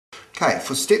Okay,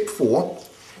 for step 4,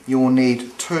 you will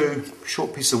need 2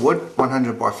 short pieces of wood,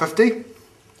 100 by 50.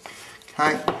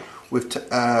 Okay, we've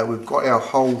got our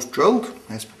holes drilled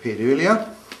as prepared earlier.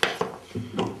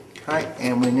 Okay,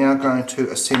 and we're now going to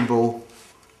assemble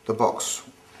the box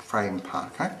frame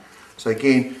part. Okay, so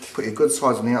again, put your good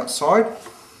sides on the outside,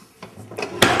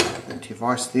 into your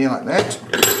vise there like that.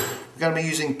 We're going to be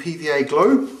using PVA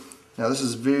glue. Now this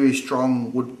is very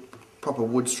strong wood, proper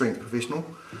wood strength professional.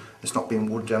 It's not being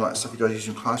watered down like stuff you guys use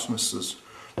in classroom. This is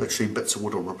literally bits of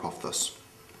wood will rip off this.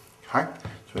 Okay,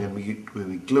 so we'll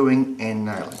be gluing and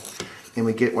nailing. Then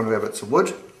we get one of our bits of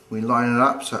wood, we line it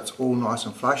up so it's all nice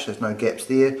and flush. There's no gaps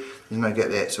there, there's no gap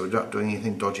there, so we're not doing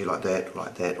anything dodgy like that, or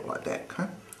like that, or like that. Okay,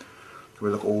 so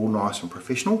we look all nice and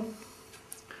professional.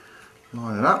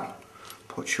 Line it up.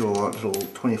 Put your little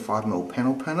 25mm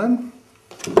panel pin in.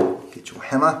 Get your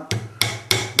hammer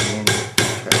and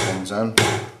tap things in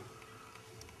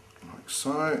like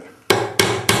so,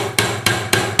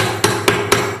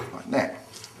 like that.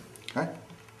 Okay,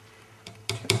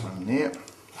 tap one in there.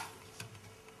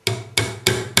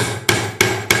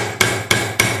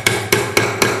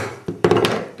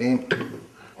 Then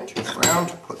turn around,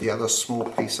 put the other small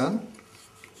piece in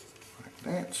like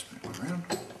that. Spin around.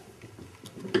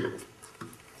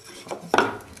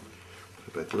 Put a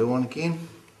bit of glue on again.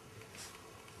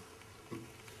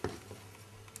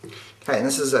 Okay, and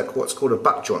this is what's called a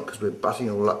butt joint because we're butting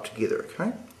it all up together,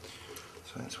 okay?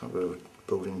 So that's what we're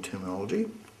building terminology.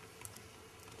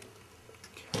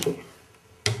 Okay.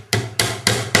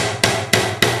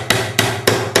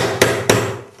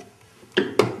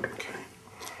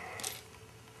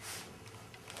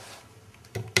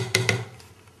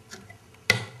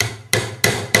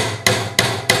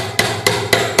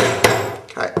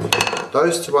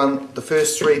 Those to run, the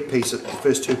first 2 pieces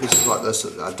like this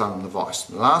are done on the vise.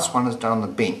 The last one is done on the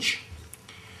bench.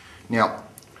 Now,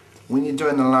 when you're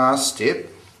doing the last step,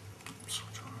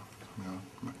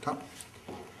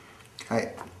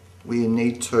 okay, we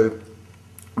need to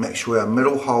make sure our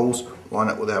middle holes line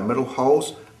up with our middle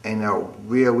holes and our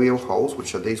rear wheel holes,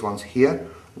 which are these ones here,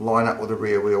 line up with the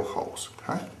rear wheel holes.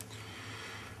 Okay.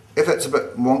 If it's a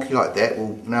bit wonky like that,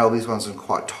 we'll nail these ones in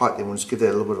quite tight, then we'll just give that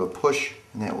a little bit of a push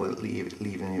and that will leave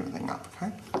everything up,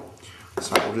 okay?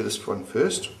 So we'll do this one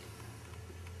first.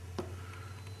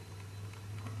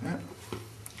 Like that.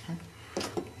 Okay.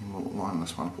 And we'll line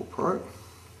this one for pro.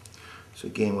 So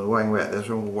again, we're worrying about this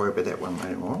one, we'll worry about that one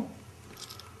later on.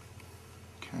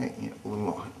 Okay, yeah, all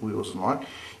the wheels in line.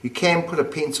 You can put a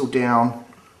pencil down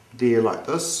there like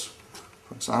this,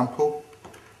 for example,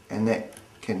 and that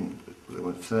can,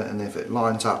 and if it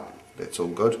lines up, that's all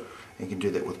good. You can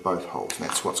do that with both holes, and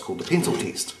that's what's called the pencil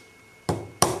test.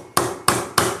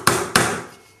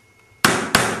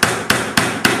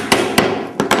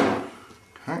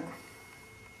 Okay.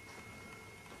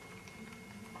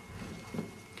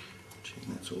 Check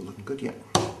that's all looking good, yeah.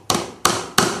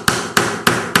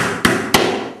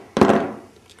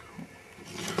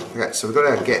 Okay, so we've got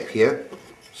our gap here,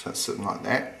 so it's sitting like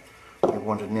that. We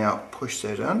want to now push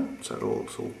that in, so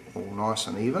it's all nice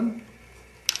and even.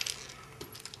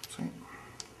 See?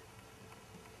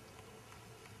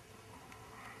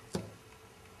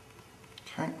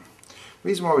 Okay. The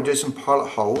reason why we do some pilot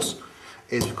holes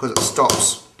is because it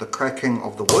stops the cracking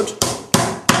of the wood.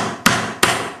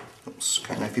 Oops.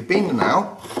 Okay, now if you bend the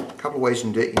nail, a couple of ways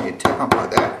you can do it. You need to tap up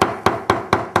like that.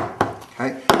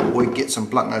 Okay, or you get some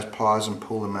blunt nose pliers and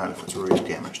pull them out if it's already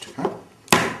damaged. Okay.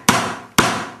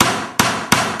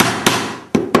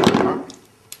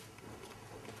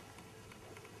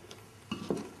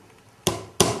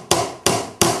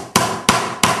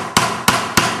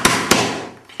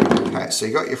 So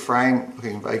you got your frame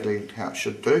looking vaguely how it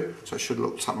should do, so it should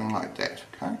look something like that.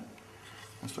 Okay,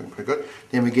 that's looking pretty good.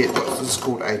 Then we get what this is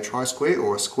called a tri-square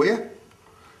or a square,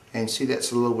 and see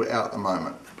that's a little bit out at the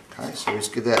moment. Okay, so let's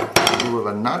give that a little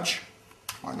bit of a nudge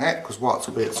like that, because while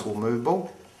it's all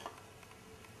movable.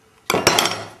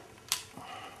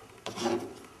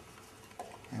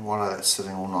 And voila, that's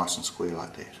sitting all nice and square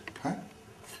like that. Okay,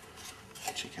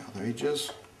 check out the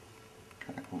edges.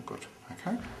 Okay, all good.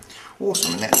 Okay,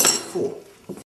 awesome, and that's 4.